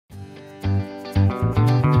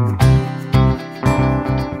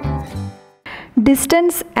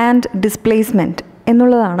Distance and displacement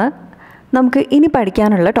എന്നുള്ളതാണ് നമുക്ക് ഇനി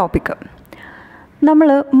പഠിക്കാനുള്ള ടോപ്പിക്ക്. നമ്മൾ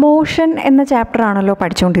മോഷൻ എന്ന ചാപ്റ്ററാണല്ലോ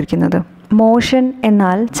പഠിച്ചുകൊണ്ടിരിക്കുന്നത്. മോഷൻ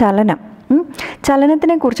എന്നാൽ ചലനം,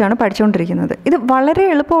 ചലനത്തിനെ കുറിച്ചാണ് പഠിച്ചുകൊണ്ടിരിക്കുന്നത്. ഇത് വളരെ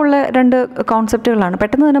എളുപ്പമുള്ള രണ്ട് കോൺസെപ്റ്റുകളാണ്,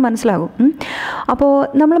 പെട്ടെന്ന് തന്നെ മനസ്സിലാകും. അപ്പോൾ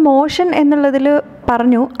നമ്മൾ മോഷൻ എന്നുള്ളതിൽ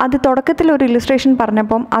പറഞ്ഞു, അത് തുടക്കത്തിൽ ഒരു ഇല്ലുസ്ട്രേഷൻ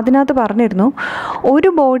പറഞ്ഞപ്പം അതിനകത്ത് പറഞ്ഞിരുന്നു,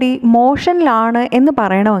 ഒരു ബോഡി മോഷനിലാണ് എന്ന്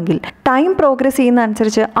പറയണമെങ്കിൽ ടൈം പ്രോഗ്രസ് ചെയ്യുന്ന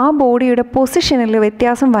അനുസരിച്ച് ആ ബോഡിയുടെ പൊസിഷനിൽ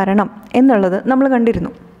വ്യത്യാസം വരണം എന്നുള്ളത് നമ്മൾ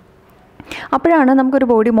കണ്ടിരുന്നു. അപ്പോഴാണ് നമുക്കൊരു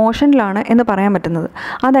ബോഡി മോഷനിലാണ് എന്ന് പറയാൻ പറ്റുന്നത്.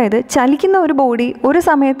 അതായത് ചലിക്കുന്ന ഒരു ബോഡി ഒരു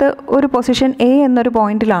സമയത്ത് ഒരു പൊസിഷൻ എ എന്നൊരു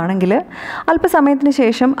പോയിന്റിലാണെങ്കിൽ അല്പസമയത്തിന്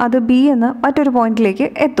ശേഷം അത് ബി എന്ന മറ്റൊരു പോയിന്റിലേക്ക്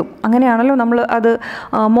എത്തും. അങ്ങനെയാണല്ലോ നമ്മൾ അത്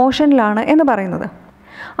മോഷനിലാണ് എന്ന് പറയുന്നത്.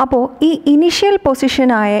 അപ്പോൾ ഈ ഇനിഷ്യൽ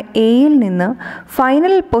പൊസിഷനായ എയിൽ നിന്ന്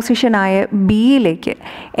ഫൈനൽ പൊസിഷനായ ബിയിലേക്ക്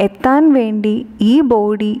എത്താൻ വേണ്ടി ഈ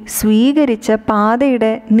ബോഡി സ്വീകരിച്ച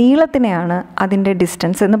പാതയുടെ നീളത്തിനെയാണ് അതിൻ്റെ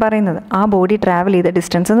ഡിസ്റ്റൻസ് എന്ന് പറയുന്നത്, ആ ബോഡി ട്രാവൽ ചെയ്ത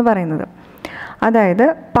ഡിസ്റ്റൻസ് എന്ന് പറയുന്നത്. അതായത്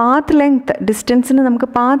പാത്ത് ലെങ്ത്, ഡിസ്റ്റൻസിന് നമുക്ക്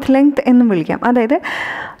പാത്ത് ലെങ്ത് എന്നും വിളിക്കാം. അതായത്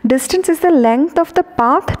distance is the length of the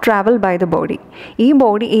path travel by the body. ഈ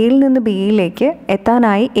ബോഡി എയിൽ നിന്ന് ബിയിലേക്ക്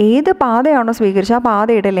എത്താനായി ഏത് പാതയാണോ സ്വീകരിച്ചത് ആ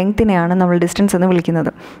പാതയുടെ ലെങ്ത്തിനെയാണ് നമ്മൾ ഡിസ്റ്റൻസ് എന്ന്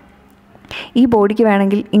വിളിക്കുന്നത്. ഈ ബോഡിക്ക്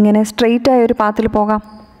വേണമെങ്കിൽ ഇങ്ങനെ സ്ട്രെയിറ്റ് ആയ ഒരു പാത്തിൽ പോകാം.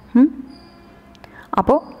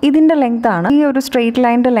 അപ്പോൾ ഇതിൻ്റെ ലെങ്ത്താണ്, ഈ ഒരു സ്ട്രെയിറ്റ്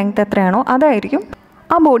ലൈനിൻ്റെ ലെങ്ത് എത്രയാണോ അതായിരിക്കും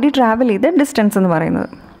ആ ബോഡി ട്രാവൽ ചെയ്ത് ഡിസ്റ്റൻസ് എന്ന് പറയുന്നത്.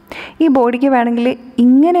 ഈ ബോഡിക്ക് വേണമെങ്കിൽ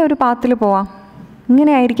ഇങ്ങനെ ഒരു പാത്തിൽ പോവാം,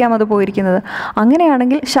 ഇങ്ങനെ ആയിരിക്കാം അത് പോയിരിക്കുന്നത്.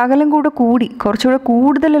 അങ്ങനെയാണെങ്കിൽ ശകലം കൂടി കുറച്ചുകൂടെ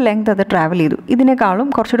കൂടുതൽ ലെങ്ത് അത് ട്രാവൽ ചെയ്തു, ഇതിനേക്കാളും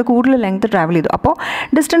കുറച്ചുകൂടെ കൂടുതൽ ലെങ്ത് ട്രാവൽ ചെയ്തു. അപ്പോൾ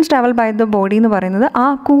distance travel by the body എന്ന് പറയുന്നത് ആ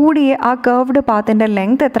കൂടിയ ആ കർവ്ഡ് പാത്തിൻ്റെ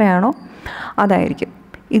ലെങ്ത് എത്രയാണോ അതായിരിക്കും.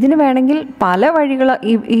 ഇതിന് വേണമെങ്കിൽ പല വഴികൾ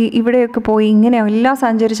ഇവിടെയൊക്കെ പോയി ഇങ്ങനെ എല്ലാം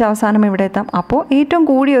സഞ്ചരിച്ച് അവസാനം ഇവിടെ എത്താം. അപ്പോൾ ഏറ്റവും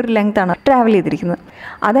കൂടിയ ഒരു ലെങ്ത്താണ് ട്രാവൽ ചെയ്തിരിക്കുന്നത്.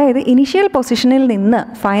 അതായത് ഇനിഷ്യൽ പൊസിഷനിൽ നിന്ന്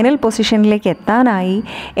ഫൈനൽ പൊസിഷനിലേക്ക് എത്താനായി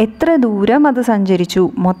എത്ര ദൂരം അത് സഞ്ചരിച്ചു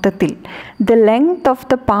മൊത്തത്തിൽ, the length of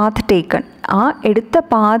the path taken, ആ എടുത്ത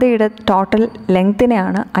പാതയുടെ ടോട്ടൽ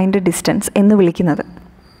ലെങ്ത്തിനെയാണ് അതിൻ്റെ ഡിസ്റ്റൻസ് എന്ന് വിളിക്കുന്നത്.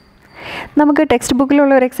 നമുക്ക് ടെക്സ്റ്റ്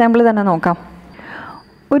ബുക്കിലുള്ള ഒരു എക്സാമ്പിൾ തന്നെ നോക്കാം.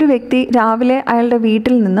 ഒരു വ്യക്തി രാവിലെ അയാളുടെ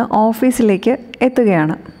വീട്ടിൽ നിന്ന് ഓഫീസിലേക്ക്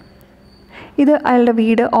എത്തുകയാണ്. ഇത് അയാളുടെ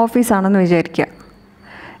വീട് ഓഫീസാണെന്ന് വിചാരിക്കുക.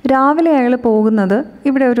 രാവിലെ അയാൾ പോകുന്നത്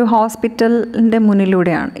ഇവിടെ ഒരു ഹോസ്പിറ്റലിൻ്റെ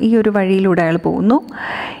മുന്നിലൂടെയാണ്, ഈ ഒരു വഴിയിലൂടെ അയാൾ പോകുന്നു.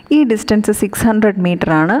 ഈ ഡിസ്റ്റൻസ് 600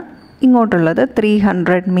 മീറ്ററാണ്, ഇങ്ങോട്ടുള്ളത്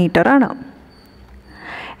 300 മീറ്ററാണ്.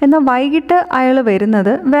 എന്നാൽ വൈകിട്ട് അയാൾ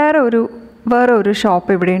വരുന്നത് വേറെ ഒരു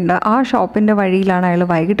ഷോപ്പ് ഇവിടെയുണ്ട്, ആ ഷോപ്പിൻ്റെ വഴിയിലാണ് അയാൾ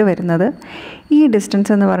വൈകിട്ട് വരുന്നത്. ഈ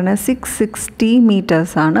ഡിസ്റ്റൻസ് എന്ന് പറഞ്ഞാൽ 660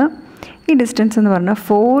 മീറ്റേഴ്സാണ്. ഈ ഡിസ്റ്റൻസ് എന്ന് പറഞ്ഞാൽ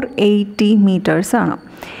 480 മീറ്റേഴ്സാണ്.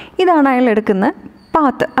 ഇതാണ് അയാൾ എടുക്കുന്ന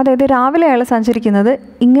പാത്ത്. അതായത് രാവിലെ അയാൾ സഞ്ചരിക്കുന്നത്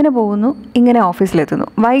ഇങ്ങനെ പോകുന്നു, ഇങ്ങനെ ഓഫീസിലെത്തുന്നു.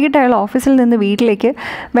 വൈകിട്ട് അയാൾ ഓഫീസിൽ നിന്ന് വീട്ടിലേക്ക്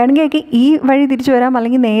വേണമെങ്കിൽ ഈ വഴി തിരിച്ചു വരാം,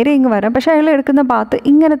 അല്ലെങ്കിൽ നേരെ ഇങ്ങ് വരാം. പക്ഷേ അയാൾ എടുക്കുന്ന പാത്ത്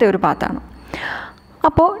ഇങ്ങനത്തെ ഒരു പാത്താണ്.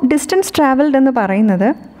 അപ്പോൾ ഡിസ്റ്റൻസ് ട്രാവൽഡ് എന്ന് പറയുന്നത്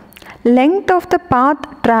length of the path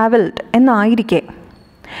travelled എന്നായിരിക്കെ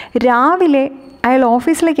രാവിലെ അയാൾ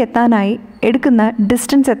ഓഫീസിലേക്ക് എത്താനായി എടുക്കുന്ന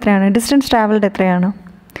ഡിസ്റ്റൻസ് എത്രയാണ്, ഡിസ്റ്റൻസ് ട്രാവൽഡ് എത്രയാണ്?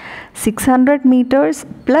 600 മീറ്റേഴ്സ്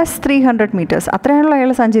പ്ലസ് 300 മീറ്റേഴ്സ്, അത്രയാണല്ലോ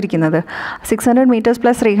അയാൾ സഞ്ചരിക്കുന്നത്. 600 മീറ്റേഴ്സ്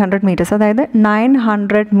പ്ലസ് 300 മീറ്റേഴ്സ്, അതായത്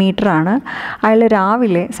 900 മീറ്ററാണ് അയാൾ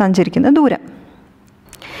രാവിലെ സഞ്ചരിക്കുന്ന ദൂരം.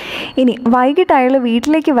 ഇനി വൈകിട്ട് അയാൾ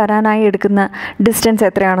വീട്ടിലേക്ക് വരാനായി എടുക്കുന്ന ഡിസ്റ്റൻസ്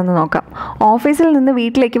എത്രയാണെന്ന് നോക്കാം. ഓഫീസിൽ നിന്ന്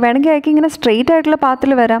വീട്ടിലേക്ക് വേണമെങ്കിൽ അയാൾക്ക് ഇങ്ങനെ സ്ട്രെയിറ്റ് ആയിട്ടുള്ള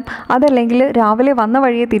പാത്തിൽ വരാം, അതല്ലെങ്കിൽ രാവിലെ വന്ന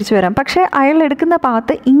വഴിയെ തിരിച്ചു വരാം. പക്ഷേ അയാൾ എടുക്കുന്ന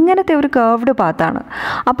പാത്ത് ഇങ്ങനത്തെ ഒരു കർവ്ഡ് പാത്താണ്.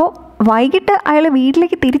 അപ്പോൾ വൈകിട്ട് അയാൾ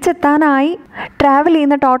വീട്ടിലേക്ക് തിരിച്ചെത്താനായി ട്രാവൽ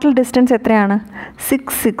ചെയ്യുന്ന ടോട്ടൽ ഡിസ്റ്റൻസ് എത്രയാണ്?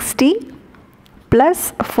 660 പ്ലസ്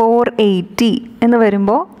 480 എന്ന്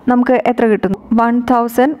വരുമ്പോൾ നമുക്ക് എത്ര കിട്ടുന്നു?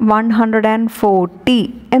 1140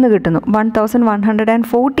 എന്ന് കിട്ടുന്നു.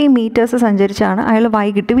 1140 മീറ്റേഴ്സ് സഞ്ചരിച്ചാണ് അയാൾ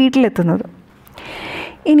വൈകിട്ട് വീട്ടിലെത്തുന്നത്.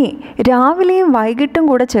 ഇനി രാവിലെയും വൈകിട്ടും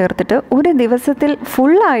കൂടെ ചേർത്തിട്ട് ഒരു ദിവസത്തിൽ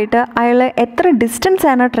ഫുള്ളായിട്ട് അയാൾ എത്ര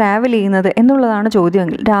ഡിസ്റ്റൻസാണ് ട്രാവൽ ചെയ്യുന്നത് എന്നുള്ളതാണ്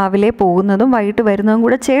ചോദ്യമെങ്കിൽ, രാവിലെ പോകുന്നതും വൈകിട്ട് വരുന്നതും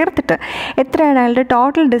കൂടെ ചേർത്തിട്ട് എത്രയാണ് അയാളുടെ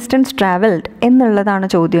ടോട്ടൽ ഡിസ്റ്റൻസ് ട്രാവൽഡ് എന്നുള്ളതാണ്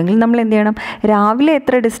ചോദ്യമെങ്കിൽ നമ്മൾ എന്ത് ചെയ്യണം? രാവിലെ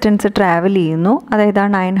എത്ര ഡിസ്റ്റൻസ് ട്രാവൽ ചെയ്യുന്നു, അതായത്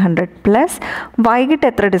 900 പ്ലസ് വൈകിട്ട്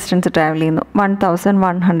എത്ര ഡിസ്റ്റൻസ് ട്രാവൽ ചെയ്യുന്നു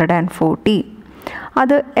 1140,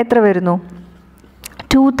 അത് എത്ര വരുന്നു?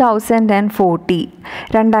 2040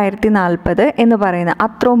 2040 എന്ന് പറയുന്ന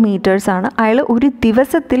അത്രയും മീറ്റേഴ്സാണ് അയാൾ ഒരു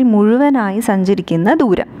ദിവസത്തിൽ മുഴുവനായി സഞ്ചരിക്കുന്ന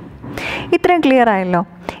ദൂരം. ഇത്രയും ക്ലിയർ ആയല്ലോ.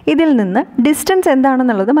 ഇതിൽ നിന്ന് ഡിസ്റ്റൻസ്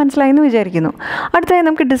എന്താണെന്നുള്ളത് മനസ്സിലായെന്ന് വിചാരിക്കുന്നു. അടുത്തതായി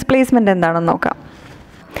നമുക്ക് ഡിസ്പ്ലേസ്മെൻറ്റ് എന്താണെന്ന് നോക്കാം.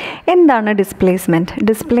 എന്താണ് ഡിസ്പ്ലേസ്മെൻറ്റ്?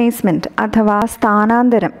 ഡിസ്പ്ലേസ്മെൻറ്റ് അഥവാ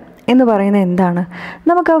സ്ഥാനാന്തരം എന്ന് പറയുന്നത് എന്താണ്?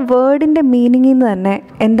 നമുക്ക് ആ വേർഡിൻ്റെ മീനിങ്ങിൽ നിന്ന് തന്നെ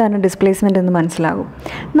എന്താണ് ഡിസ്പ്ലേസ്മെൻ്റ് എന്ന് മനസ്സിലാകും.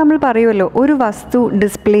 നമ്മൾ പറയുമല്ലോ ഒരു വസ്തു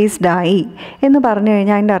ഡിസ്പ്ലേസ്ഡ് ആയി എന്ന് പറഞ്ഞു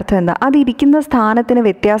കഴിഞ്ഞാൽ അതിൻ്റെ അർത്ഥം എന്താ? അതിരിക്കുന്ന സ്ഥാനത്തിന്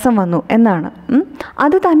വ്യത്യാസം വന്നു എന്നാണ്.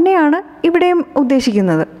 അത് തന്നെയാണ് ഇവിടെയും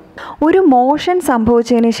ഉദ്ദേശിക്കുന്നത്. ഒരു മോഷൻ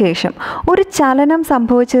സംഭവിച്ചതിന് ശേഷം, ഒരു ചലനം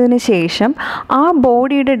സംഭവിച്ചതിന് ശേഷം ആ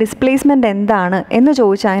ബോഡിയുടെ ഡിസ്പ്ലേസ്മെൻ്റ് എന്താണ് എന്ന്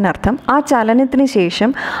ചോദിച്ചാൽ അതിനർത്ഥം ആ ചലനത്തിന് ശേഷം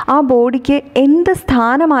ആ ബോഡിക്ക് എന്ത്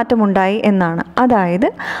സ്ഥാനമാറ്റമുണ്ടായി എന്നാണ്. അതായത്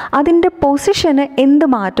അതിൻ്റെ പൊസിഷന് എന്ത്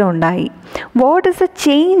മാറ്റം ഉണ്ടായി. What is A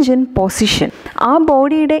change in position? ആ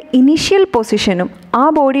ബോഡിയുടെ ഇനീഷ്യൽ പൊസിഷനും ആ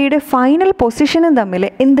ബോഡിയുടെ ഫൈനൽ പൊസിഷനും തമ്മിൽ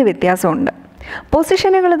എന്ത് വ്യത്യാസമുണ്ട്,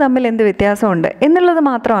 പൊസിഷനുകൾ തമ്മിൽ എന്ത് വ്യത്യാസമുണ്ട് എന്നുള്ളത്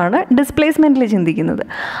മാത്രമാണ് ഡിസ്പ്ലേസ്മെൻറ്റിൽ ചിന്തിക്കുന്നത്.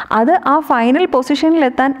 അത് ആ ഫൈനൽ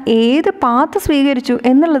പൊസിഷനിലെത്താൻ ഏത് പാത്ത് സ്വീകരിച്ചു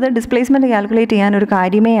എന്നുള്ളത് ഡിസ്പ്ലേസ്മെൻറ്റ് കാൽക്കുലേറ്റ് ചെയ്യാൻ ഒരു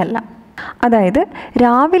കാര്യമേ അല്ല. അതായത്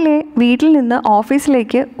രാവിലെ വീട്ടിൽ നിന്ന്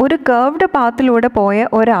ഓഫീസിലേക്ക് ഒരു കർവ്ഡ് പാത്തിലൂടെ പോയ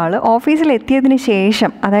ഒരാൾ ഓഫീസിലെത്തിയതിന്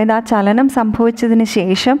ശേഷം, അതായത് ആ ചലനം സംഭവിച്ചതിന്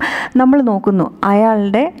ശേഷം നമ്മൾ നോക്കുന്നു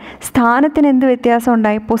അയാളുടെ സ്ഥാനത്തിന് എന്ത് വ്യത്യാസം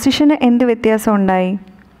ഉണ്ടായി, പൊസിഷന് എന്ത് വ്യത്യാസം ഉണ്ടായി.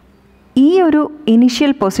 ഈ ഒരു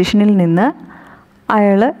ഇനിഷ്യൽ പൊസിഷനിൽ നിന്ന്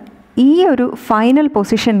അയാൾ ഈ ഒരു ഫൈനൽ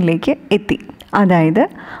പൊസിഷനിലേക്ക് എത്തി. അതായത്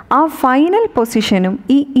ആ ഫൈനൽ പൊസിഷനും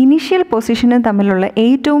ഈ ഇനിഷ്യൽ പൊസിഷനും തമ്മിലുള്ള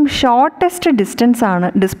ഏറ്റവും ഷോർട്ടസ്റ്റ് ഡിസ്റ്റൻസ് ആണ്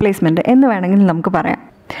ഡിസ്പ്ലേസ്മെൻറ്റ് എന്ന് വേണമെങ്കിൽ നമുക്ക് പറയാം.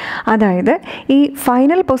 അതായത് ഈ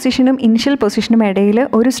ഫൈനൽ പൊസിഷനും ഇനിഷ്യൽ പൊസിഷനും ഇടയിൽ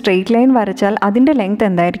ഒരു സ്ട്രെയിറ്റ് ലൈൻ വരച്ചാൽ അതിൻ്റെ ലെങ്ത്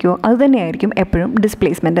എന്തായിരിക്കുമോ അതുതന്നെയായിരിക്കും എപ്പോഴും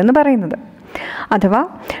ഡിസ്പ്ലേസ്മെൻറ്റ് എന്ന് പറയുന്നത്. അഥവാ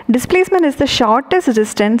displacement is the shortest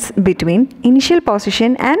distance between initial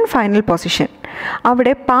position and final position.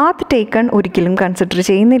 അവിടെ പാത്ത് ടേക്കൺ ഒരിക്കലും കൺസിഡർ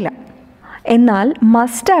ചെയ്യുന്നില്ല. എന്നാൽ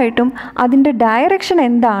മസ്റ്റായിട്ടും അതിൻ്റെ ഡയറക്ഷൻ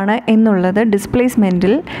എന്താണ് എന്നുള്ളത്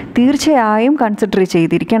ഡിസ്പ്ലേസ്മെൻറ്റിൽ തീർച്ചയായും കൺസിഡർ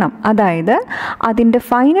ചെയ്തിരിക്കണം. അതായത് അതിൻ്റെ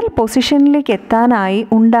ഫൈനൽ പൊസിഷനിലേക്ക് എത്താനായി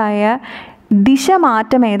ഉണ്ടായ ദിശ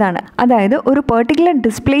മാറ്റം ഏതാണ്. അതായത് ഒരു പെർട്ടിക്കുലർ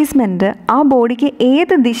ഡിസ്പ്ലേസ്മെൻറ്റ് ആ ബോഡിക്ക്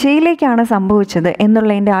ഏത് ദിശയിലേക്കാണ് സംഭവിച്ചത്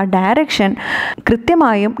എന്നുള്ളതിൻ്റെ ആ ഡയറക്ഷൻ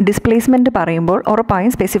കൃത്യമായും ഡിസ്പ്ലേസ്മെൻറ്റ് പറയുമ്പോൾ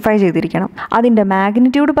ഉറപ്പായും സ്പെസിഫൈ ചെയ്തിരിക്കണം. അതിൻ്റെ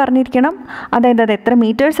മാഗ്നിറ്റ്യൂഡ് പറഞ്ഞിരിക്കണം, അതായത് അത് എത്ര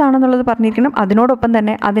മീറ്റേഴ്സ് ആണെന്നുള്ളത് പറഞ്ഞിരിക്കണം. അതിനോടൊപ്പം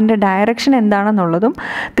തന്നെ അതിൻ്റെ ഡയറക്ഷൻ എന്താണെന്നുള്ളതും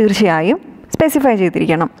തീർച്ചയായും സ്പെസിഫൈ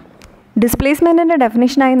ചെയ്തിരിക്കണം. ഡിസ്പ്ലേസ്മെൻറ്റിൻ്റെ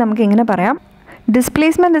ഡെഫിനിഷനായി നമുക്ക് ഇങ്ങനെ പറയാം: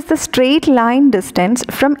 Displacement is the straight line distance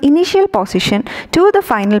from initial position to the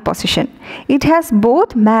final position. It has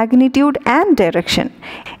both magnitude and direction.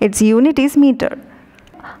 Its unit is meter.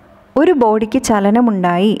 ഒരു ബോഡിക്ക്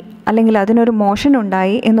ചലനമുണ്ടായി അല്ലെങ്കിൽ അതിനൊരു മോഷൻ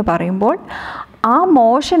ഉണ്ടായി എന്ന് പറയുമ്പോൾ ആ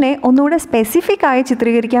മോഷനെ ഒന്നുകൂടെ സ്പെസിഫിക് ആയി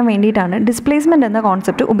ചിത്രീകരിക്കാൻ വേണ്ടിയിട്ടാണ് ഡിസ്പ്ലേസ്മെൻറ്റ് എന്ന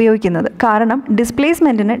കോൺസെപ്റ്റ് ഉപയോഗിക്കുന്നത്. കാരണം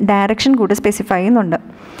ഡിസ്പ്ലേസ്മെൻറ്റിന് ഡയറക്ഷൻ കൂടെ സ്പെസിഫൈ ചെയ്യുന്നുണ്ട്.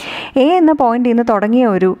 എ എന്ന പോയിന്റിൽ നിന്ന് തുടങ്ങിയ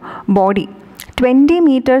ഒരു ബോഡി 20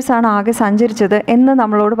 മീറ്റേഴ്സാണ് ആകെ സഞ്ചരിച്ചത് എന്ന്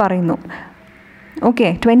നമ്മളോട് പറയുന്നു. ഓക്കെ,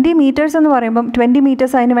 20 മീറ്റേഴ്സ് എന്ന് പറയുമ്പം 20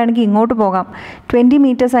 മീറ്റേഴ്സ് അതിന് വേണമെങ്കിൽ ഇങ്ങോട്ട് പോകാം, 20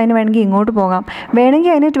 മീറ്റേഴ്സ് അതിന് വേണമെങ്കിൽ ഇങ്ങോട്ട് പോകാം,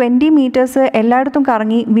 വേണമെങ്കിൽ അതിന് 20 മീറ്റേഴ്സ് എല്ലായിടത്തും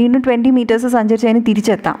കറങ്ങി വീണ്ടും 20 മീറ്റേഴ്സ് സഞ്ചരിച്ച് അതിന്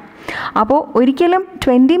തിരിച്ചെത്താം. അപ്പോൾ ഒരിക്കലും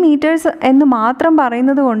 20 മീറ്റേഴ്സ് എന്ന് മാത്രം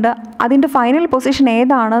പറയുന്നത് കൊണ്ട് അതിൻ്റെ ഫൈനൽ പൊസിഷൻ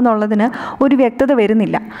ഏതാണെന്നുള്ളതിന് ഒരു വ്യക്തത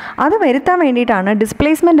വരുന്നില്ല. അത് വരുത്താൻ വേണ്ടിയിട്ടാണ്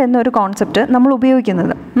ഡിസ്പ്ലേസ്മെൻറ്റ് എന്നൊരു കോൺസെപ്റ്റ് നമ്മൾ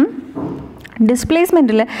ഉപയോഗിക്കുന്നത്.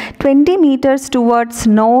 ഡിസ്പ്ലേസ്മെൻറ്റിൽ 20 മീറ്റേഴ്സ് ടുവേർഡ്സ്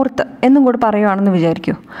നോർത്ത് എന്നും കൂടി പറയുകയാണെന്ന്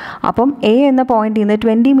വിചാരിക്കൂ. അപ്പം എ എന്ന പോയിന്റിൽ നിന്ന്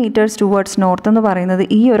 20 മീറ്റേഴ്സ് ടുവേർഡ്സ് നോർത്ത് എന്ന് പറയുന്നത്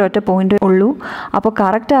ഈ ഒരൊറ്റ പോയിൻ്റ് ഉള്ളൂ. അപ്പോൾ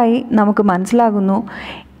കറക്റ്റായി നമുക്ക് മനസ്സിലാകുന്നു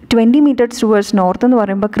 20 മീറ്റേഴ്സ് ടുവേർഡ്സ് നോർത്ത് എന്ന്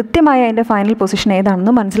പറയുമ്പോൾ കൃത്യമായി അതിൻ്റെ ഫൈനൽ പൊസിഷൻ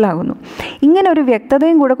ഏതാണെന്ന് മനസ്സിലാകുന്നു. ഇങ്ങനെ ഒരു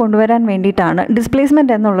വ്യക്തതയും കൂടെ കൊണ്ടുവരാൻ വേണ്ടിയിട്ടാണ്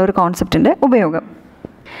ഡിസ്പ്ലേസ്മെൻറ്റ് എന്നുള്ളൊരു കോൺസെപ്റ്റിൻ്റെ ഉപയോഗം.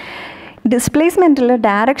 ഡിസ്പ്ലേസ്മെൻറ്റിൽ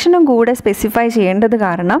ഡയറക്ഷനും കൂടെ സ്പെസിഫൈ ചെയ്യേണ്ടത്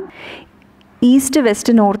കാരണം ഈസ്റ്റ്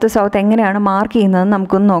വെസ്റ്റ് നോർത്ത് സൗത്ത് എങ്ങനെയാണ് മാർക്ക് ചെയ്യുന്നതെന്ന്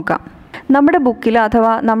നമുക്കൊന്ന് നോക്കാം. നമ്മുടെ ബുക്കിൽ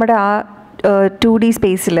അഥവാ നമ്മുടെ ആ 2D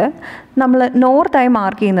സ്പേസിൽ നമ്മൾ നോർത്തായി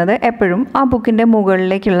മാർക്ക് ചെയ്യുന്നത് എപ്പോഴും ആ ബുക്കിൻ്റെ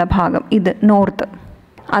മുകളിലേക്കുള്ള ഭാഗം, ഇത് നോർത്ത്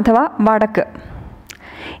അഥവാ വടക്ക്.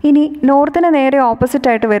 ഇനി നോർത്തിന് നേരെ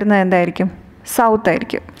ഓപ്പോസിറ്റായിട്ട് വരുന്നത് എന്തായിരിക്കും? സൗത്ത്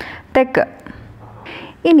ആയിരിക്കും, തെക്ക്.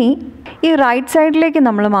 ഇനി ഈ റൈറ്റ് സൈഡിലേക്ക്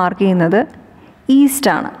നമ്മൾ മാർക്ക് ചെയ്യുന്നത്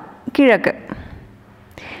ഈസ്റ്റാണ്, കിഴക്ക്.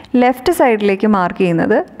 ലെഫ്റ്റ് സൈഡിലേക്ക് മാർക്ക്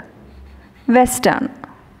ചെയ്യുന്നത് വെസ്റ്റാണ്,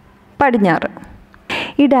 പടിഞ്ഞാറ്.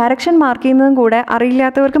 ഈ ഡയറക്ഷൻ മാർക്ക് ചെയ്യുന്നതും കൂടെ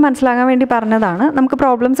അറിയില്ലാത്തവർക്ക് മനസ്സിലാകാൻ വേണ്ടി പറഞ്ഞതാണ്. നമുക്ക്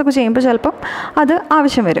പ്രോബ്ലംസ് ഒക്കെ ചെയ്യുമ്പോൾ ചിലപ്പം അത്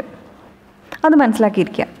ആവശ്യം വരും, അത്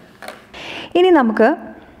മനസ്സിലാക്കിയിരിക്കുക. ഇനി നമുക്ക്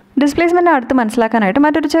ഡിസ്പ്ലേസ്മെൻറ്റ് അടുത്ത് മനസ്സിലാക്കാനായിട്ട്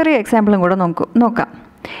മറ്റൊരു ചെറിയ എക്സാമ്പിളും കൂടെ നോക്കാം.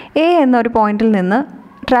 എ എന്നൊരു പോയിന്റിൽ നിന്ന്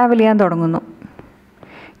ട്രാവൽ ചെയ്യാൻ തുടങ്ങുന്നു.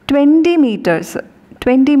 20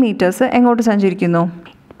 മീറ്റേഴ്സ് എങ്ങോട്ട് സഞ്ചരിക്കുന്നു?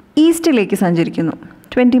 ഈസ്റ്റിലേക്ക് സഞ്ചരിക്കുന്നു.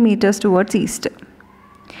 20 മീറ്റേഴ്സ് ടുവേർഡ്സ് ഈസ്റ്റ്.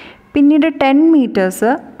 പിന്നീട് 10 മീറ്റേഴ്സ്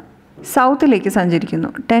സൗത്തിലേക്ക് സഞ്ചരിക്കുന്നു.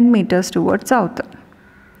 10 മീറ്റേഴ്സ് ടുവേർഡ്സ് സൗത്ത്,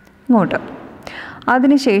 ഇങ്ങോട്ട്.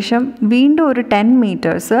 അതിനുശേഷം വീണ്ടും ഒരു 10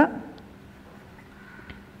 മീറ്റേഴ്സ്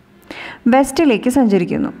വെസ്റ്റിലേക്ക്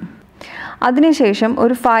സഞ്ചരിക്കുന്നു. അതിനുശേഷം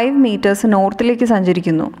ഒരു 5 മീറ്റേഴ്സ് നോർത്തിലേക്ക്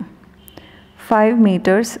സഞ്ചരിക്കുന്നു. 5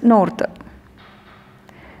 മീറ്റേഴ്സ് നോർത്ത്.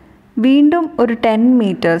 വീണ്ടും ഒരു 10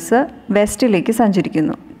 മീറ്റേഴ്സ് വെസ്റ്റിലേക്ക്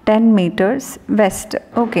സഞ്ചരിക്കുന്നു. 10 മീറ്റേഴ്സ് വെസ്റ്റ്.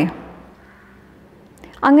 ഓക്കെ,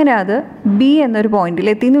 അങ്ങനെ അത് ബി എന്നൊരു പോയിന്റിൽ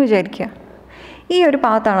എത്തിയെന്ന് വിചാരിക്കുക. ഈ ഒരു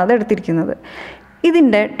പാത്താണ് അത് എടുത്തിരിക്കുന്നത്.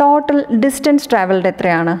 ഇതിൻ്റെ ടോട്ടൽ ഡിസ്റ്റൻസ് ട്രാവൽഡ്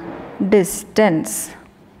എത്രയാണ്? ഡിസ്റ്റൻസ്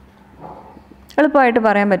എളുപ്പമായിട്ട്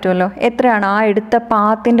പറയാൻ പറ്റുമല്ലോ. എത്രയാണ്? ആ എടുത്ത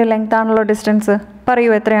പാത്തിൻ്റെ ലെങ്ത് ആണല്ലോ ഡിസ്റ്റൻസ്.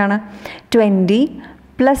 പറയൂ എത്രയാണ്? 20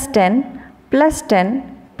 + 10 + 10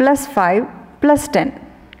 + 5 + 10,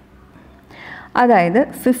 അതായത്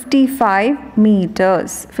 55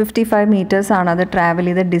 മീറ്റേഴ്സ്. 55 മീറ്റേഴ്സാണ് അത് ട്രാവൽ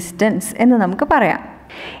ചെയ്ത ഡിസ്റ്റൻസ് എന്ന് നമുക്ക് പറയാം.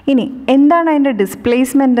 ഇനി എന്താണ് അതിൻ്റെ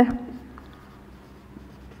ഡിസ്പ്ലേസ്മെൻറ്റ്?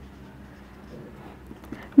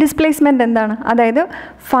 ഡിസ്പ്ലേസ്മെൻറ്റ് എന്താണ്? അതായത്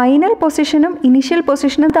ഫൈനൽ പൊസിഷനും ഇനിഷ്യൽ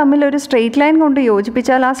പൊസിഷനും തമ്മിൽ ഒരു സ്ട്രെയിറ്റ് ലൈൻ കൊണ്ട്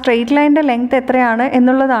യോജിപ്പിച്ചാൽ ആ സ്ട്രെയിറ്റ് ലൈനിൻ്റെ ലെങ്ത് എത്രയാണ്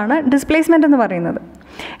എന്നുള്ളതാണ് ഡിസ്പ്ലേസ്മെൻറ്റ് എന്ന് പറയുന്നത്.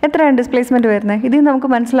 എത്രയാണ് ഡിസ്പ്ലേസ്മെൻറ്റ് വരുന്നത്? ഇതിൽ നമുക്ക്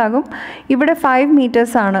മനസ്സിലാകും. ഇവിടെ 5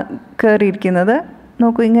 മീറ്റേഴ്സാണ് കയറിയിരിക്കുന്നത്.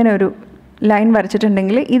 നോക്കൂ, ഇങ്ങനെ ഒരു ലൈൻ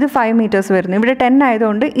വരച്ചിട്ടുണ്ടെങ്കിൽ ഇത് 5 മീറ്റേഴ്സ് വരുന്നു. ഇവിടെ 10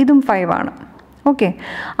 ആയതുകൊണ്ട് ഇതും 5 ആണ്. ഓക്കെ,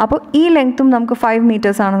 അപ്പോൾ ഈ ലെങ്ത്തും നമുക്ക് 5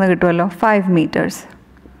 മീറ്റേഴ്സ് ആണെന്ന് കിട്ടുമല്ലോ. 5 മീറ്റേഴ്സ്.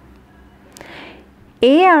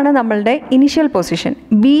 എ ആണ് നമ്മളുടെ ഇനിഷ്യൽ പൊസിഷൻ,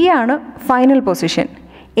 ബി ആണ് ഫൈനൽ പൊസിഷൻ.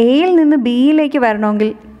 എയിൽ നിന്ന് ബിയിലേക്ക് വരണമെങ്കിൽ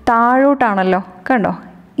താഴോട്ടാണല്ലോ, കണ്ടോ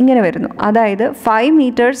ഇങ്ങനെ വരുന്നു. അതായത് 5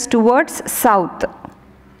 മീറ്റേഴ്സ് ടുവേർഡ്സ് സൗത്ത്.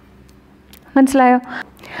 മനസ്സിലായോ?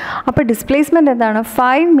 അപ്പോൾ ഡിസ്പ്ലേസ്മെൻറ്റ് എന്താണ്?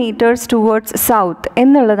 5 മീറ്റേഴ്സ് ടുവേർഡ്സ് സൗത്ത്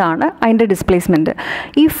എന്നുള്ളതാണ് അതിൻ്റെ ഡിസ്പ്ലേസ്മെൻറ്റ്.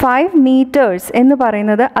 ഈ 5 മീറ്റേഴ്സ് എന്ന്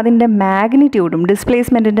പറയുന്നത് അതിൻ്റെ മാഗ്നിറ്റ്യൂഡും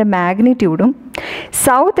ഡിസ്പ്ലേസ്മെൻറ്റിൻ്റെ മാഗ്നിറ്റ്യൂഡും,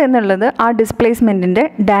 സൗത്ത് എന്നുള്ളത് ആ ഡിസ്പ്ലേസ്മെൻറ്റിൻ്റെ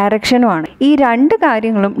ഡയറക്ഷനുമാണ്. ഈ രണ്ട്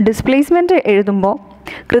കാര്യങ്ങളും ഡിസ്പ്ലേസ്മെൻറ്റ് എഴുതുമ്പോൾ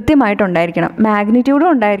കൃത്യമായിട്ടുണ്ടായിരിക്കണം. മാഗ്നിറ്റ്യൂഡും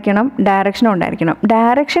ഉണ്ടായിരിക്കണം, ഡയറക്ഷനും ഉണ്ടായിരിക്കണം.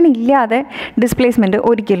 ഡയറക്ഷൻ ഇല്ലാതെ ഡിസ്പ്ലേസ്മെൻറ്റ്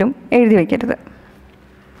ഒരിക്കലും എഴുതി വയ്ക്കരുത്.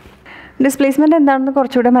 ഡിസ്പ്ലേസ്മെൻറ്റ് എന്താണെന്ന്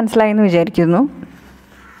കുറച്ചുകൂടെ മനസ്സിലായെന്ന് വിചാരിക്കുന്നു.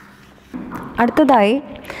 അടുത്തതായി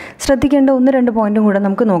ശ്രദ്ധിക്കേണ്ട 1-2 പോയിൻറ്റും കൂടെ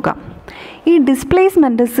നമുക്ക് നോക്കാം. ഈ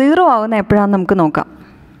ഡിസ്പ്ലേസ്മെൻറ്റ് 0 ആവുന്ന എപ്പോഴാണെന്ന് നമുക്ക് നോക്കാം.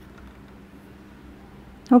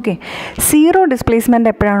 ഓക്കെ, 0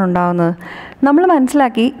 ഡിസ്പ്ലേസ്മെൻറ്റ് എപ്പോഴാണ് ഉണ്ടാകുന്നത്? നമ്മൾ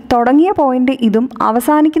മനസ്സിലാക്കി തുടങ്ങിയ പോയിൻ്റ് ഇതും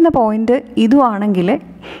അവസാനിക്കുന്ന പോയിൻ്റ് ഇതും ആണെങ്കിൽ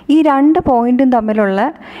ഈ 2 പോയിൻറ്റും തമ്മിലുള്ള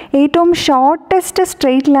ഏറ്റവും ഷോർട്ടസ്റ്റ്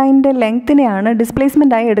സ്ട്രെയിറ്റ് ലൈനിൻ്റെ ലെങ്ത്തിനെയാണ്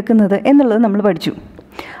ഡിസ്പ്ലേസ്മെൻറ്റായി എടുക്കുന്നത് എന്നുള്ളത് നമ്മൾ പഠിച്ചു.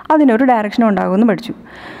 അതിനൊരു ഡയറക്ഷനും ഉണ്ടാകുമെന്ന് പഠിച്ചു.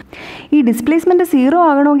 ഈ ഡിസ്പ്ലേസ്മെൻറ്റ് 0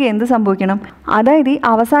 ആകണമെങ്കിൽ എന്ത് സംഭവിക്കണം? അതായത് ഈ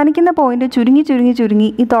അവസാനിക്കുന്ന പോയിൻ്റ് ചുരുങ്ങി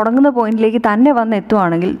ഈ തുടങ്ങുന്ന പോയിന്റിലേക്ക് തന്നെ വന്ന്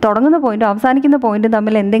എത്തുവാണെങ്കിൽ തുടങ്ങുന്ന പോയിൻറ്റും അവസാനിക്കുന്ന പോയിൻറ്റും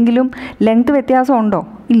തമ്മിൽ എന്തെങ്കിലും ലെങ്ത് വ്യത്യാസം ഉണ്ടോ?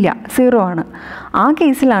 ഇല്ല, 0 ആണ്. ആ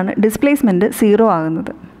കേസിലാണ് ഡിസ്പ്ലേസ്മെൻറ്റ് 0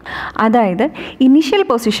 ആകുന്നത്. അതായത് ഇനിഷ്യൽ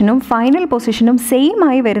പൊസിഷനും ഫൈനൽ പൊസിഷനും സെയിം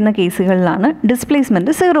ആയി വരുന്ന കേസുകളിലാണ്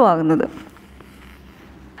ഡിസ്പ്ലേസ്മെൻറ്റ് 0 ആകുന്നത്.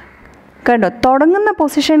 കണ്ടോ, തുടങ്ങുന്ന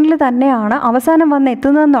പൊസിഷനിൽ തന്നെയാണ് അവസാനം വന്ന്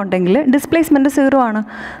എത്തുന്നതെന്നുണ്ടെങ്കിൽ ഡിസ്പ്ലേസ്മെൻറ്റ് 0 ആണ്.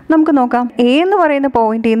 നമുക്ക് നോക്കാം. എ എന്ന് പറയുന്ന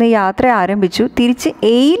പോയിന്റിൽ നിന്ന് യാത്ര ആരംഭിച്ചു, തിരിച്ച്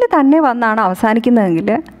എയിൽ തന്നെ വന്നാണ് അവസാനിക്കുന്നതെങ്കിൽ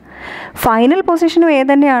ഫൈനൽ പൊസിഷനും എ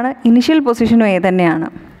തന്നെയാണ്, ഇനിഷ്യൽ പൊസിഷനും എ തന്നെയാണ്.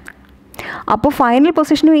 അപ്പോൾ ഫൈനൽ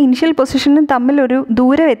പൊസിഷനും ഇനിഷ്യൽ പൊസിഷനും തമ്മിലൊരു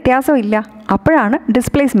ദൂര വ്യത്യാസം ഇല്ല. അപ്പോഴാണ്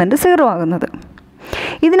ഡിസ്പ്ലേസ്മെൻറ്റ് 0 ആകുന്നത്.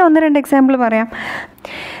 ഇതിന് 1-2 എക്സാമ്പിൾ പറയാം.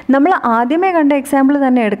 നമ്മൾ ആദ്യമേ കണ്ട എക്സാമ്പിൾ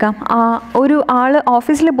തന്നെ എടുക്കാം. ഒരു ആൾ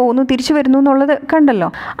ഓഫീസിൽ പോകുന്നു, തിരിച്ചു വരുന്നു എന്നുള്ളത് കണ്ടല്ലോ.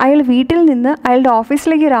 അയാൾ വീട്ടിൽ നിന്ന് അയാളുടെ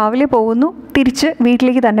ഓഫീസിലേക്ക് രാവിലെ പോകുന്നു, തിരിച്ച്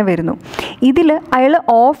വീട്ടിലേക്ക് തന്നെ വരുന്നു. ഇതിൽ അയാൾ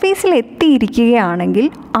ഓഫീസിൽ എത്തിയിരിക്കുകയാണെങ്കിൽ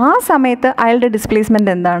ആ സമയത്ത് അയാളുടെ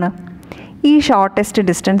ഡിസ്പ്ലേസ്മെൻറ്റ് എന്താണ്? ഈ ഷോർട്ടസ്റ്റ്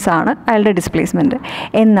ഡിസ്റ്റൻസ് ആണ് അയാളുടെ ഡിസ്പ്ലേസ്മെൻറ്റ്.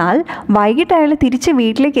 എന്നാൽ വൈകിട്ട് അയാൾ തിരിച്ച്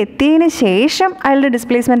വീട്ടിലേക്ക് എത്തിയതിന് ശേഷം അയാളുടെ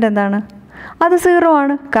ഡിസ്പ്ലേസ്മെൻറ്റ് എന്താണ്? അത് 0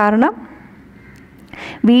 ആണ്. കാരണം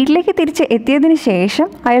വീട്ടിലേക്ക് തിരിച്ച് എത്തിയതിന് ശേഷം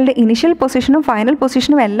അയാളുടെ ഇനിഷ്യൽ പൊസിഷനും ഫൈനൽ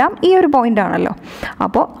പൊസിഷനും എല്ലാം ഈ ഒരു പോയിൻ്റ് ആണല്ലോ.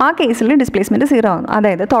 അപ്പോൾ ആ കേസിൽ ഡിസ്പ്ലേസ്മെൻറ്റ് 0 ആകുന്നു.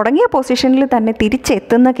 അതായത് തുടങ്ങിയ പൊസിഷനിൽ തന്നെ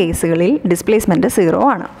തിരിച്ചെത്തുന്ന കേസുകളിൽ ഡിസ്പ്ലേസ്മെൻറ്റ് 0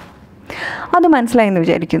 ആണ്. അത് മനസ്സിലായെന്ന്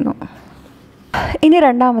വിചാരിക്കുന്നു. ഇനി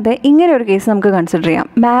രണ്ടാമത് ഇങ്ങനെ ഒരു കേസ് നമുക്ക് കൺസിഡർ ചെയ്യാം.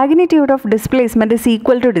 Magnitude of displacement is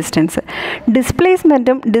equal to distance.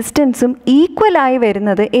 ഡിസ്പ്ലേസ്മെൻറ്റും ഡിസ്റ്റൻസും ഈക്വലായി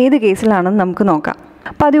വരുന്നത് ഏത് കേസിലാണെന്ന് നമുക്ക് നോക്കാം.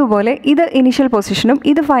 പതിവ് പോലെ ഇത് ഇനിഷ്യൽ പൊസിഷനും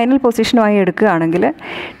ഇത് ഫൈനൽ പൊസിഷനുമായി എടുക്കുകയാണെങ്കിൽ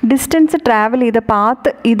ഡിസ്റ്റൻസ് ട്രാവൽ ചെയ്ത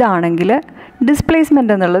പാത്ത് ഇതാണെങ്കിൽ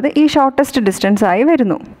ഡിസ്പ്ലേസ്മെൻറ്റ് എന്നുള്ളത് ഈ ഷോർട്ടസ്റ്റ് ഡിസ്റ്റൻസ് ആയി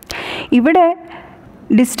വരുന്നു. ഇവിടെ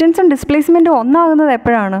ഡിസ്റ്റൻസും ഡിസ്പ്ലേസ്മെൻറ്റും ഒന്നാകുന്നത്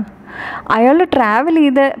എപ്പോഴാണ്? അയാൾ ട്രാവൽ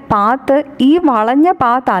ചെയ്ത പാത്ത് ഈ വളഞ്ഞ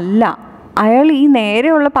പാത്ത് അല്ല, അയാൾ ഈ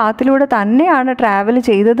നേരെയുള്ള പാത്തിലൂടെ തന്നെയാണ് ട്രാവൽ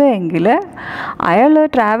ചെയ്തത് എങ്കിൽ അയാൾ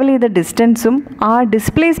ട്രാവൽ ചെയ്ത ഡിസ്റ്റൻസും ആ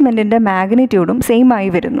ഡിസ്പ്ലേസ്മെൻറ്റിൻ്റെ മാഗ്നിറ്റ്യൂഡും സെയിം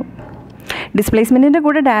ആയി വരുന്നു. ഡിസ്പ്ലേസ്മെൻറ്റിൻ്റെ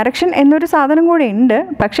കൂടെ ഡയറക്ഷൻ എന്നൊരു സാധനം കൂടെ ഉണ്ട്,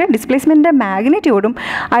 പക്ഷേ ഡിസ്പ്ലേസ്മെൻറ്റിൻ്റെ മാഗ്നിറ്റ്യൂഡും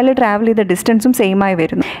അയാൾ ട്രാവൽ ചെയ്ത ഡിസ്റ്റൻസും സെയിം ആയി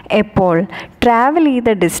വരുന്നു. എപ്പോൾ ട്രാവൽ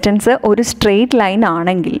ചെയ്ത ഡിസ്റ്റൻസ് ഒരു സ്ട്രെയിറ്റ് ലൈൻ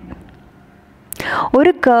ആണെങ്കിൽ,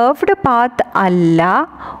 ഒരു കർവ്ഡ് പാത്ത് അല്ല,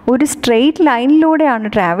 ഒരു സ്ട്രെയിറ്റ്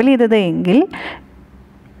ലൈനിലൂടെയാണ് ട്രാവൽ ചെയ്തത് എങ്കിൽ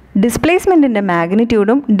ഡിസ്പ്ലേസ്മെൻറ്റിൻ്റെ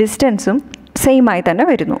മാഗ്നിറ്റ്യൂഡും ഡിസ്റ്റൻസും സെയിം ആയി തന്നെ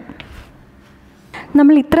വരുന്നു.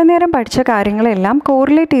 നമ്മൾ ഇത്ര നേരം പഠിച്ച കാര്യങ്ങളെല്ലാം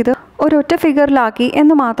കോറിലേറ്റ് ചെയ്ത് ഒരൊറ്റ ഫിഗറിലാക്കി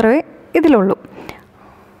എന്ന് മാത്രമേ ഇതിലുള്ളൂ.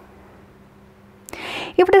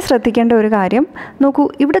 ഇവിടെ ശ്രദ്ധിക്കേണ്ട ഒരു കാര്യം നോക്കൂ,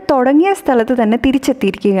 ഇവിടെ തുടങ്ങിയ സ്ഥലത്ത് തന്നെ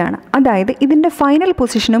തിരിച്ചെത്തിയിരിക്കുകയാണ്. അതായത് ഇതിൻ്റെ ഫൈനൽ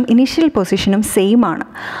പൊസിഷനും ഇനീഷ്യൽ പൊസിഷനും സെയിം ആണ്.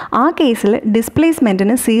 ആ കേസിൽ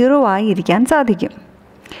ഡിസ്പ്ലേസ്മെൻറ്റിന് 0 ആയി ഇരിക്കാൻ സാധിക്കും.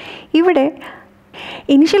 ഇവിടെ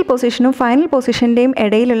ഇനിഷ്യൽ പൊസിഷനും ഫൈനൽ പൊസിഷൻ്റെയും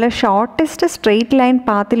ഇടയിലുള്ള ഷോർട്ടസ്റ്റ് സ്ട്രെയിറ്റ് ലൈൻ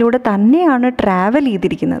പാത്തിലൂടെ തന്നെയാണ് ട്രാവൽ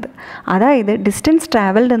ചെയ്തിരിക്കുന്നത്. അതായത് ഡിസ്റ്റൻസ്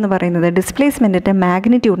ട്രാവൽഡ് എന്ന് പറയുന്നത് ഡിസ്പ്ലേസ്മെൻറ്റിൻ്റെ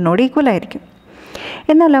മാഗ്നിറ്റ്യൂഡിനോട് ഈക്വൽ ആയിരിക്കും.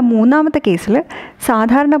 എന്നാൽ ആ മൂന്നാമത്തെ കേസിൽ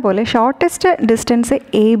സാധാരണ പോലെ ഷോർട്ടസ്റ്റ് ഡിസ്റ്റൻസ്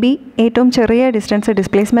AB, ഏറ്റവും ചെറിയ ഡിസ്റ്റൻസ്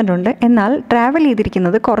ഡിസ്പ്ലേസ്മെൻ്റ് ഉണ്ട്. എന്നാൽ ട്രാവൽ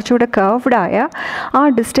ചെയ്തിരിക്കുന്നത് കുറച്ചുകൂടെ കർവ്ഡ് ആയ ആ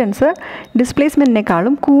ഡിസ്റ്റൻസ്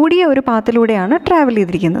ഡിസ്പ്ലേസ്മെൻറ്റിനേക്കാളും കൂടിയ ഒരു പാത്തിലൂടെയാണ് ട്രാവൽ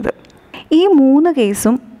ചെയ്തിരിക്കുന്നത്. ഈ 3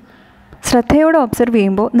 കേസും ശ്രദ്ധയോടെ ഒബ്സർവ്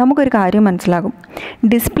ചെയ്യുമ്പോൾ നമുക്കൊരു കാര്യം മനസ്സിലാകും.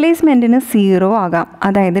 ഡിസ്പ്ലേസ്മെൻറ്റിന് 0 ആകാം.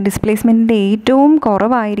 അതായത് ഡിസ്പ്ലേസ്മെൻറ്റിൻ്റെ ഏറ്റവും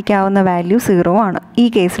കുറവായിരിക്കാവുന്ന വാല്യൂ 0 ആണ് ഈ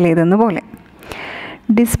കേസിലേതെന്ന് പോലെ.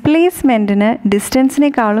 ഡിസ്പ്ലേസ്മെൻറ്റിന്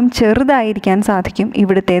ഡിസ്റ്റൻസിനേക്കാളും ചെറുതായിരിക്കാൻ സാധിക്കും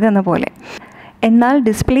ഇവിടുത്തേതെന്ന പോലെ. എന്നാൽ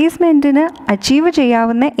ഡിസ്പ്ലേസ്മെൻറ്റിന് അച്ചീവ്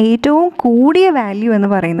ചെയ്യാവുന്ന ഏറ്റവും കൂടിയ വാല്യൂ എന്ന്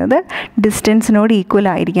പറയുന്നത് ഡിസ്റ്റൻസിനോട് ഈക്വൽ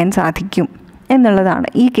ആയിരിക്കാൻ സാധിക്കും എന്നുള്ളതാണ്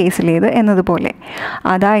ഈ കേസിലേത് എന്നതുപോലെ.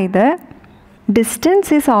 അതായത്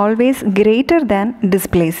distance is always greater than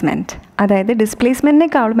displacement. അതായത്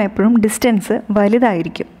ഡിസ്പ്ലേസ്മെൻറ്റിനേക്കാളും എപ്പോഴും ഡിസ്റ്റൻസ്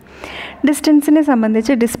വലുതായിരിക്കും. ഡിസ്റ്റൻസിനെ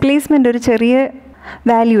സംബന്ധിച്ച് ഡിസ്പ്ലേസ്മെൻറ്റ് ഒരു ചെറിയ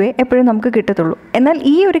വാല്യൂവേ എപ്പോഴും നമുക്ക് കിട്ടത്തുള്ളൂ. എന്നാൽ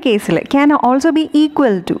ഈ ഒരു കേസിൽ can also be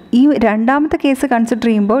equal to, ഈ രണ്ടാമത്തെ കേസ് കൺസിഡർ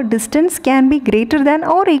ചെയ്യുമ്പോൾ distance can be greater than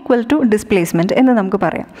or equal to displacement എന്ന് നമുക്ക്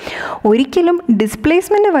പറയാം. ഒരിക്കലും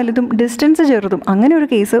ഡിസ്പ്ലേസ്മെൻറ്റ് വലുതും ഡിസ്റ്റൻസ് ചെറുതും അങ്ങനെ ഒരു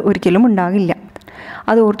കേസ് ഒരിക്കലും ഉണ്ടാകില്ല.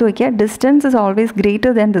 അത് ഓർത്ത് വയ്ക്കുക. Distance is always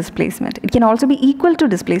greater than displacement. It can also be equal to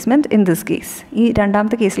displacement in this case. ഈ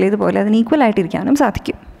രണ്ടാമത്തെ കേസിലേതുപോലെ അതിന് ഈക്വൽ ആയിട്ടിരിക്കാനും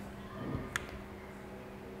സാധിക്കും.